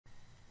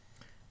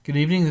Good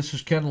evening. This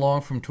is Ken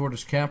Long from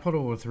Tortoise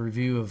Capital with a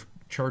review of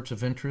charts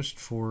of interest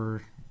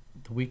for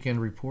the weekend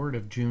report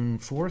of June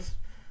 4th,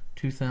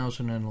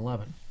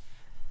 2011.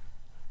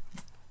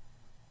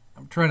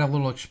 I'm trying a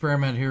little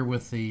experiment here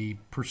with the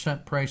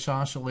percent price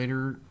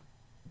oscillator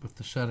with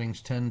the settings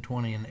 10,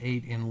 20, and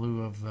 8 in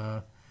lieu of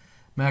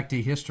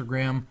MACD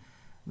histogram.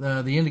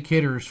 The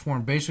indicator is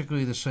formed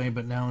basically the same,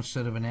 but now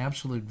instead of an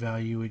absolute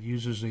value, it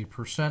uses a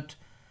percent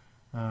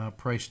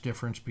price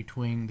difference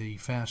between the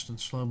fast and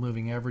slow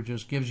moving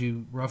averages. Gives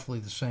you roughly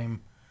the same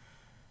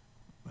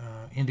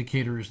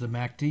indicator as the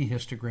MACD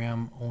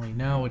histogram, only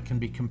now it can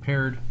be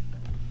compared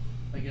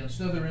against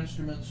other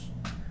instruments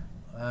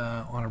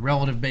on a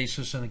relative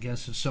basis and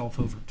against itself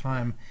over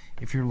time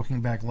if you're looking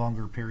back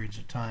longer periods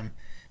of time,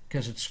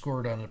 because it's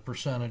scored on a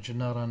percentage and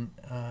not on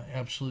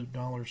absolute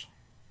dollars.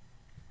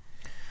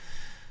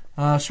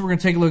 So we're going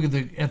to take a look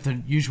at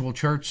the usual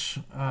charts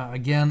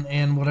again,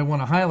 and what I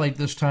want to highlight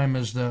this time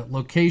is the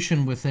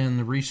location within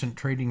the recent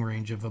trading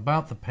range of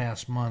about the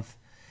past month,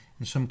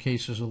 in some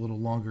cases a little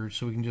longer,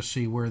 so we can just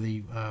see where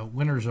the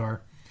winners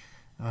are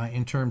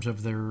in terms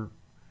of their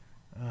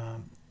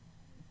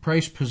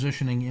price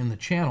positioning in the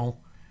channel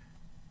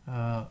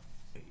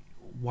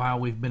while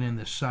we've been in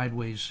this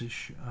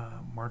sideways-ish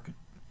market.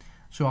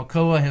 So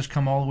Alcoa has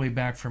come all the way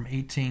back from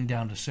 18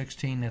 down to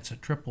 16. That's a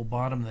triple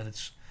bottom that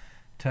it's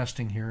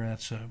testing here.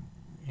 That's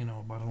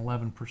about an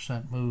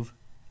 11% move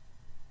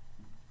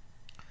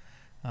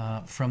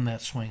from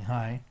that swing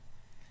high,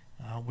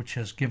 which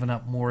has given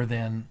up more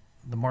than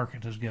the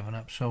market has given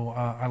up. So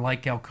I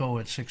like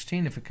Alcoa at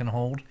 16. If it can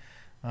hold,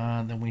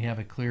 then we have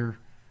a clear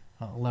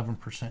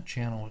 11%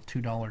 channel at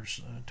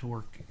 $2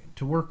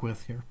 to work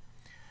with here.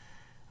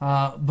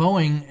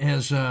 Boeing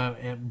has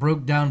it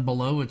broke down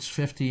below its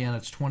 50 and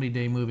its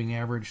 20-day moving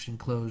average and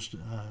closed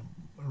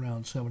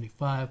around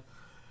 75.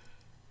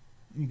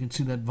 You can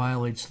see that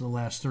violates the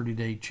last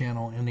 30-day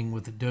channel ending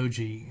with a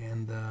doji,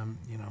 and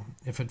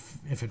if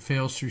it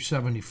fails through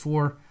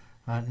 74,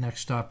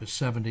 next stop is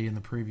 70 in the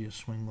previous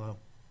swing low.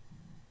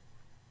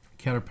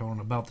 Caterpillar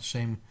in about the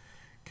same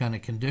kind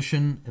of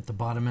condition at the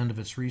bottom end of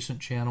its recent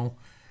channel,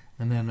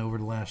 and then over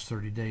the last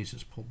 30 days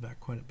has pulled back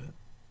quite a bit,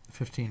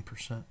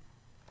 15%.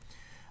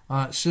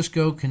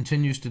 Cisco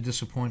continues to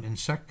disappoint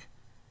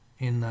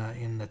in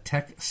the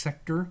tech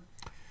sector,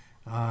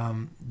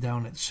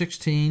 down at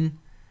 16.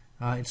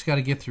 It's got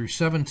to get through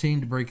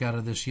 17 to break out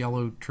of this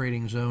yellow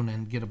trading zone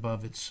and get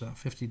above its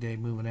 50-day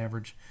moving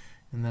average,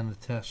 and then a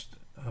test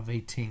of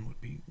 18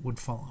 would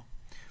follow.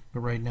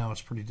 But right now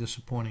it's pretty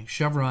disappointing.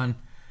 Chevron,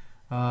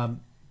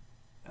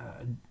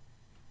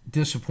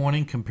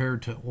 disappointing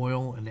compared to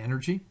oil and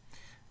energy,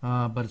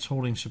 but it's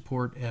holding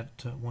support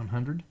at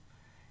 100,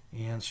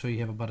 and so you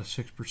have about a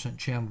 6%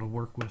 channel to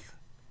work with.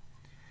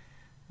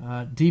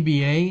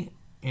 DBA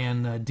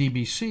and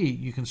DBC,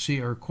 you can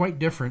see, are quite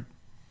different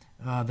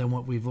than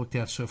what we've looked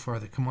at so far.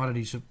 The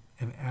commodities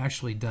have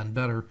actually done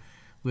better,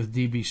 with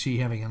DBC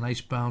having a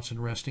nice bounce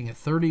and resting at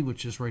 30,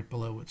 which is right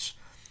below its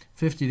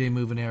 50-day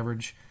moving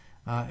average.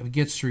 If it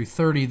gets through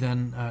 30,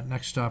 then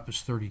next stop is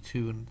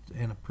 32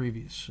 and a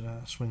previous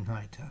swing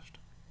high test.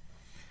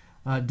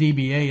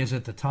 DBA is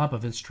at the top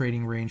of its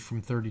trading range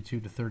from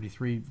 32 to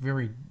 33,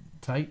 very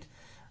tight.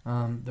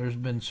 There's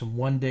been some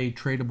one-day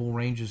tradable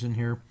ranges in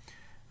here,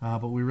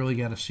 but we really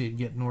got to see it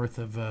get north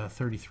of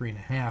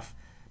 33.5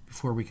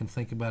 before we can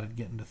think about it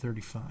getting to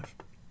 35.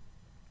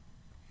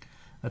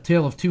 A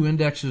tale of two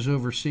indexes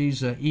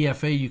overseas.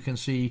 EFA, you can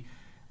see,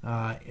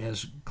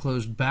 has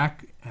closed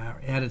back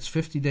at its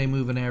 50-day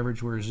moving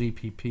average, whereas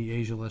EPP,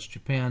 Asia less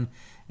Japan,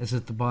 is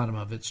at the bottom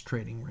of its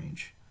trading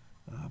range,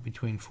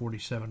 between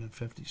 47 and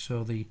 50.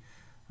 So the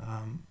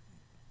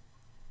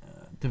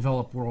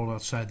developed world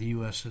outside the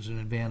U.S. has an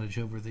advantage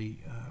over the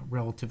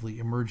relatively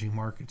emerging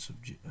markets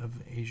of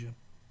Asia.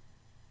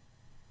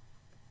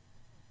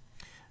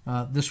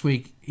 This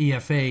week,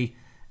 EFA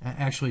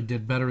actually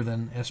did better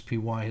than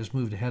SPY, has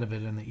moved ahead of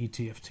it in the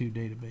ETF2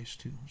 database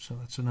too. So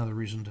that's another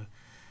reason to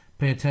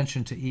pay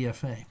attention to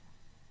EFA.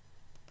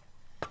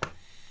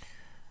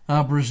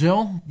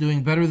 Brazil,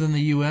 doing better than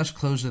the U.S.,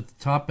 closed at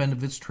the top end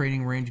of its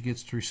trading range,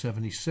 gets through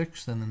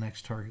 76, then the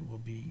next target will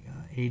be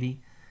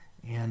 80.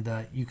 And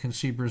you can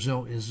see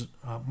Brazil is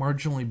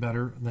marginally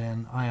better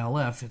than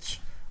ILF, its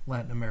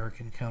Latin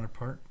American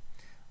counterpart.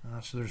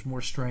 So there's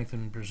more strength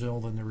in Brazil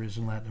than there is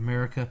in Latin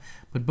America,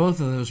 but both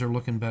of those are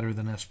looking better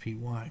than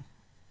SPY,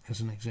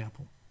 as an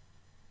example.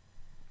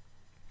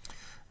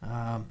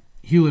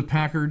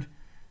 Hewlett-Packard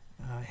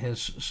has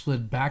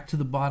slid back to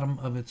the bottom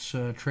of its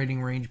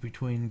trading range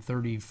between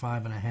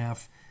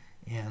 35.5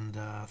 and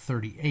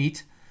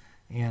 38,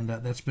 and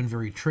that's been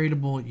very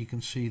tradable. You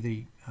can see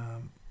the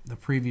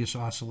previous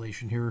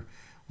oscillation here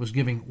was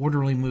giving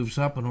orderly moves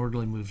up and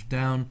orderly moves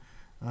down.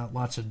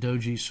 Lots of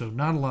doji, so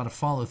not a lot of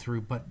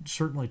follow-through, but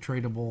certainly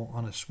tradable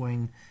on a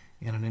swing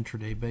and an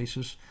intraday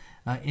basis.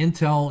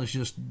 Intel is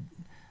just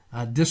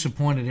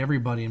disappointed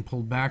everybody and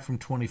pulled back from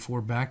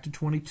 24 back to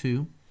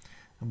 22,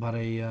 about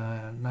a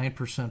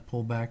 9%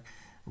 pullback,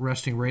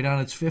 resting right on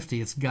its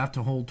 50. It's got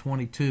to hold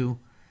 22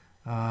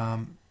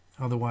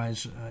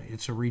 Otherwise,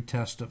 it's a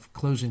retest of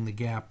closing the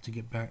gap to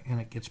get back, and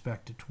it gets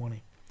back to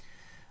 20.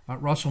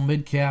 Russell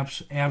mid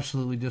caps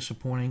absolutely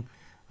disappointing,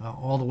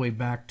 all the way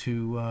back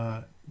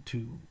to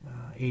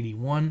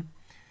 81,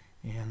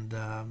 and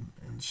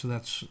so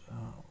that's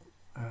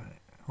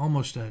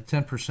almost a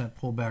 10%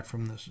 pullback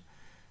from this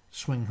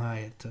swing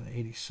high at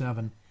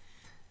 87.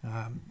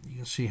 You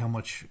can see how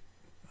much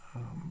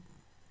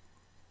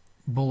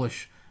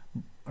bullish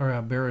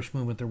or bearish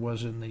movement there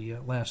was in the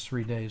last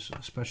 3 days,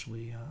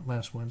 especially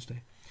last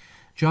Wednesday.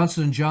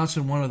 Johnson &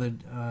 Johnson, one of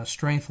the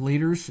strength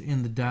leaders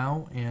in the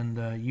Dow and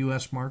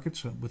U.S.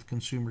 markets with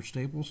consumer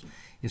staples,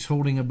 is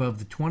holding above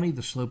the 20.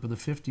 The slope of the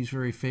 50 is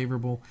very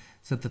favorable.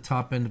 It's at the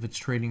top end of its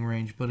trading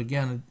range. But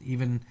again,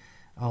 even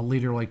a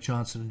leader like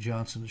Johnson &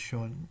 Johnson is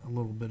showing a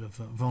little bit of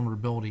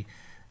vulnerability.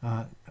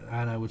 And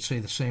I would say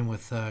the same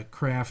with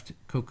Kraft,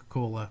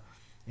 Coca-Cola,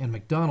 and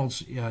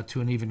McDonald's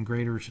to an even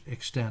greater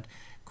extent.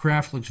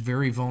 Kraft looks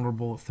very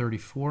vulnerable at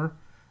 34.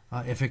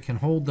 If it can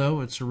hold,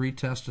 though, it's a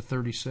retest to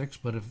 36,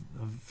 but if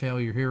a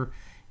failure here,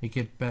 it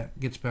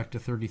gets back to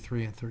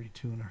 33 and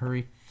 32 in a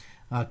hurry.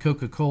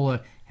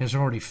 Coca-Cola has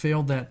already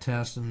failed that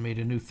test and made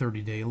a new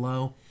 30-day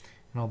low.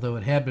 And although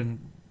it had been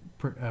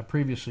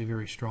previously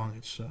very strong,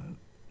 it's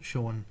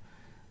showing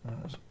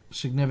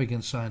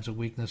significant signs of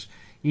weakness.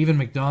 Even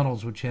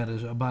McDonald's, which had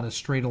about as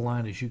straight a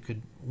line as you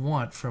could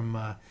want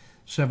from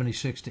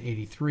 76 to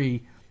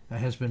 83,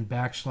 has been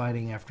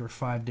backsliding after a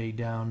 5-day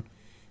down.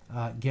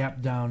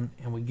 Gap down,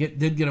 and we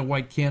did get a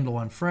white candle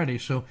on Friday,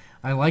 so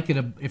I like it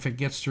if it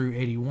gets through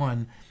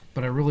 81,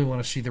 but I really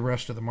want to see the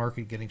rest of the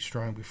market getting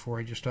strong before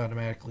I just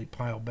automatically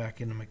pile back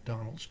into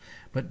McDonald's.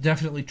 But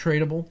definitely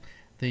tradable.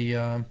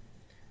 The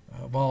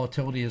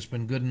volatility has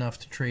been good enough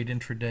to trade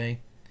intraday,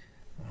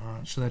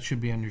 so that should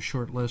be on your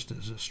short list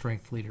as a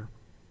strength leader.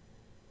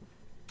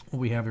 What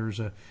we have here is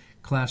a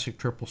classic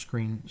triple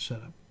screen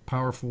setup.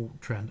 Powerful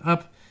trend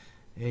up,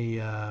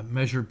 a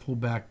measured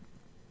pullback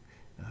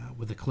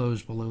with a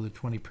close below the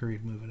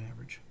 20-period moving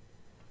average.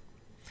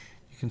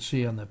 You can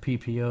see on the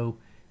PPO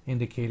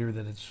indicator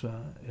that it's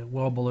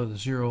well below the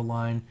zero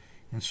line,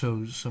 and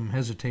so some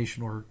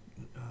hesitation or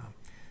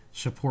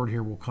support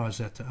here will cause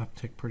that to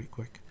uptick pretty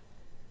quick.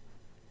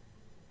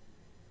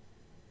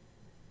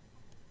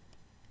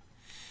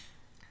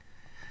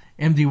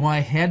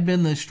 MDY had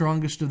been the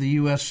strongest of the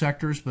U.S.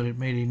 sectors, but it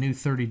made a new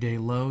 30-day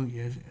low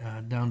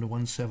down to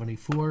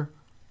 174.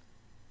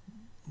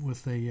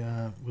 With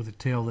a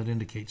tail that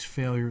indicates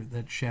failure.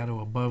 That shadow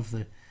above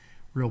the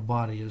real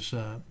body is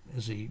a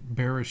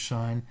bearish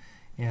sign,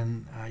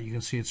 and you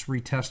can see it's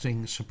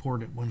retesting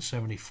support at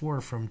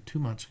 174 from 2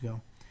 months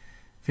ago.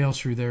 Fails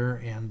through there,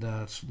 and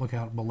look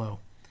out below.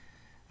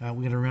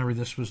 We got to remember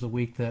this was the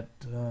week that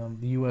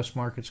the U.S.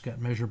 markets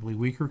got measurably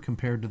weaker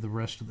compared to the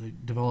rest of the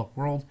developed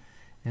world,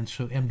 and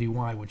so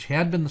MDY, which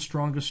had been the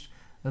strongest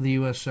of the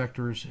U.S.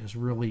 sectors, has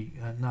really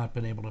not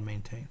been able to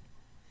maintain.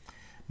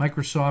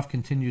 Microsoft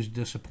continues to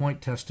disappoint,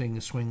 testing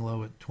the swing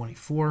low at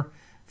 24.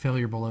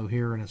 Failure below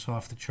here, and it's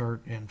off the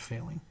chart and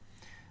failing.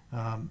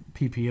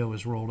 PPO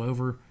is rolled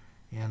over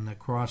and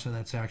across, and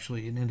that's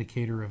actually an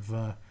indicator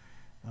of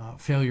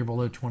failure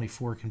below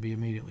 24 can be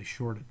immediately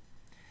shorted.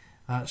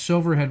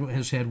 Silver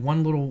has had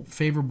one little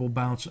favorable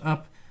bounce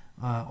up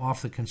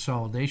off the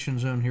consolidation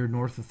zone here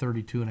north of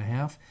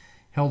 32.5.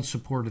 Held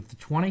support at the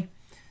 20,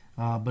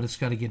 but it's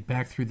got to get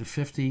back through the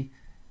 50,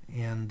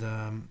 and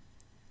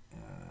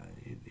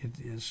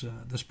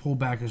this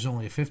pullback is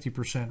only a 50%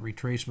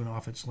 retracement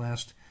off its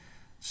last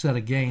set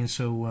of gains,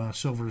 so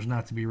silver is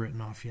not to be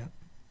written off yet.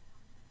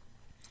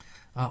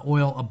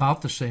 Oil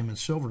about the same as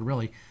silver,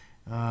 really.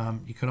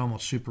 You could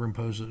almost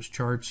superimpose those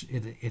charts.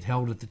 It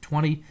held at the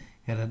 20,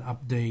 had an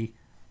up day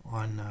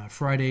on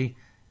Friday,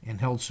 and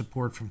held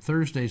support from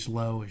Thursday's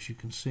low, as you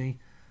can see.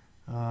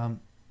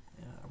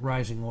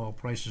 Rising oil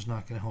price is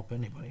not going to help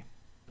anybody.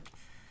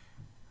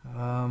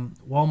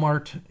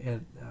 Walmart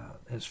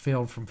has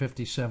failed from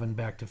 57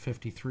 back to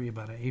 53,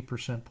 about an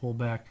 8%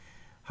 pullback,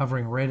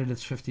 hovering right at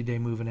its 50-day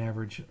moving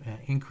average,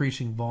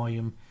 increasing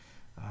volume.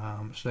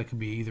 So that could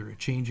be either a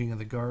changing of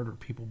the guard or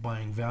people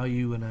buying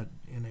value in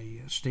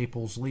a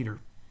staples leader.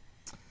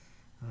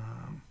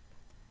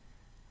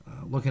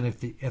 Looking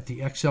at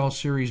the XL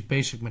series,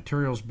 basic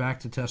materials back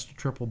to test a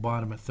triple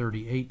bottom at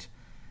 38,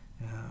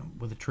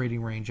 with a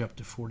trading range up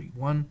to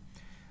 41.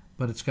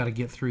 But it's got to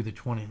get through the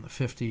 20 and the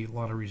 50, a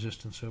lot of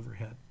resistance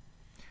overhead.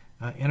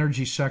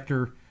 Energy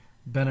sector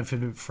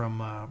benefited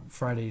from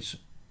Friday's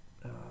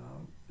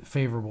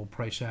favorable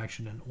price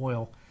action in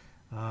oil,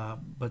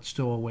 but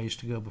still a ways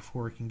to go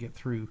before it can get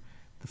through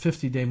the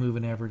 50-day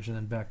moving average and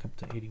then back up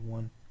to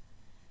 81.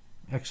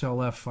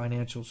 XLF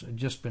financials had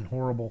just been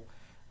horrible,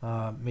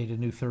 made a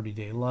new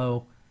 30-day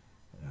low.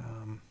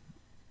 And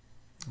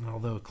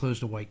although it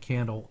closed a white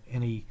candle,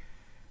 any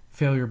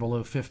failure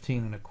below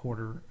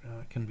 15.25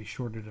 can be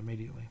shorted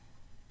immediately.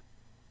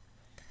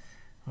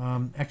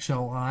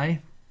 XLI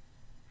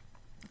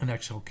and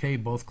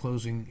XLK both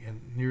closing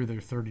near their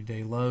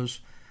 30-day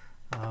lows.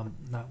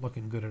 Not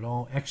looking good at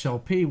all.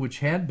 XLP, which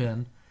had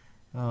been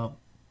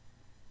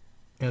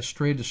as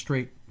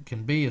straight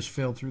can be, has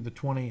failed through the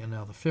 20 and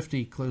now the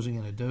 50, closing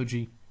in a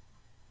doji.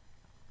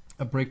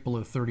 A break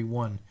below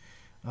 31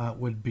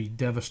 would be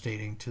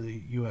devastating to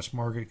the U.S.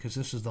 market because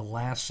this is the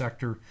last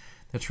sector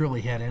that's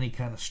really had any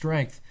kind of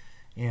strength,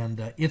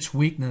 and its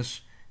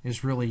weakness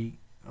is really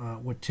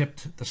what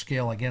tipped the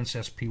scale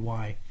against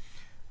SPY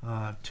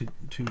to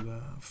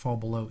fall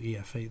below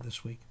EFA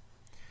this week.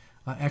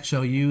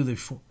 XLU,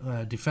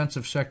 the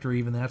defensive sector,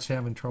 even that's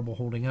having trouble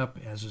holding up,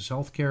 as is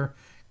healthcare,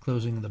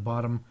 closing at the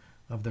bottom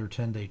of their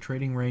 10-day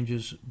trading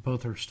ranges.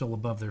 Both are still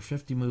above their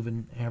 50-day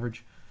moving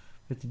average,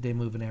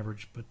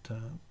 but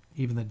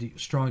even the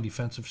strong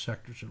defensive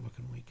sectors are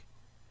looking weak.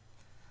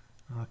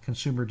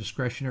 Consumer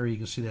discretionary, you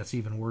can see that's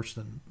even worse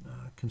than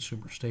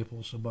consumer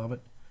staples above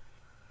it,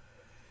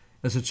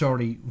 as it's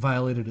already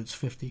violated its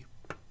 50.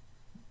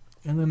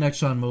 And then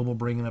ExxonMobil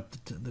bringing up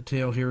the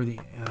tail here,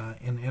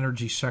 an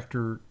energy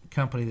sector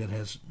company that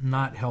has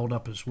not held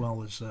up as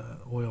well as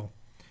oil,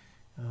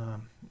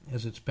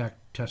 as it's back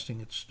testing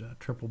its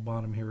triple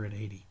bottom here at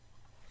 80.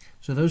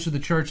 So those are the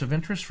charts of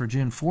interest for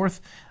June 4th.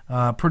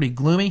 Pretty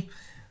gloomy.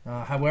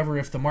 However,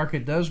 if the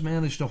market does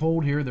manage to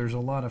hold here, there's a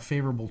lot of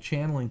favorable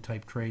channeling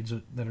type trades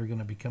that are going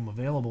to become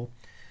available.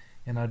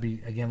 And I'd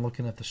be, again,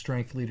 looking at the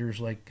strength leaders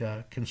like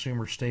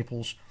consumer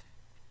staples,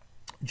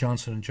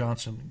 Johnson &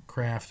 Johnson,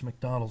 Kraft,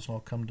 McDonald's all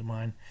come to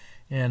mind,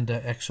 and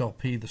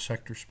XLP, the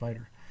sector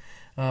spider.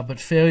 But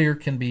failure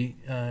can be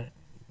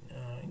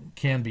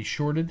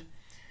shorted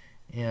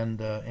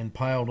and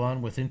piled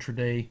on with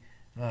intraday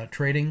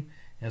trading,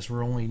 as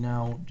we're only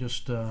now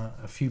just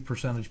a few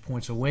percentage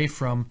points away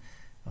from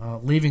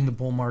leaving the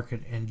bull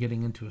market and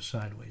getting into a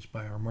sideways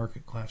by our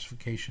market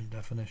classification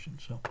definition.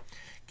 So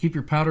keep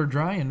your powder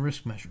dry and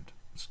risk measured.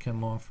 This is Ken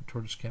Law for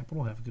Tortoise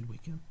Capital. Have a good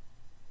weekend.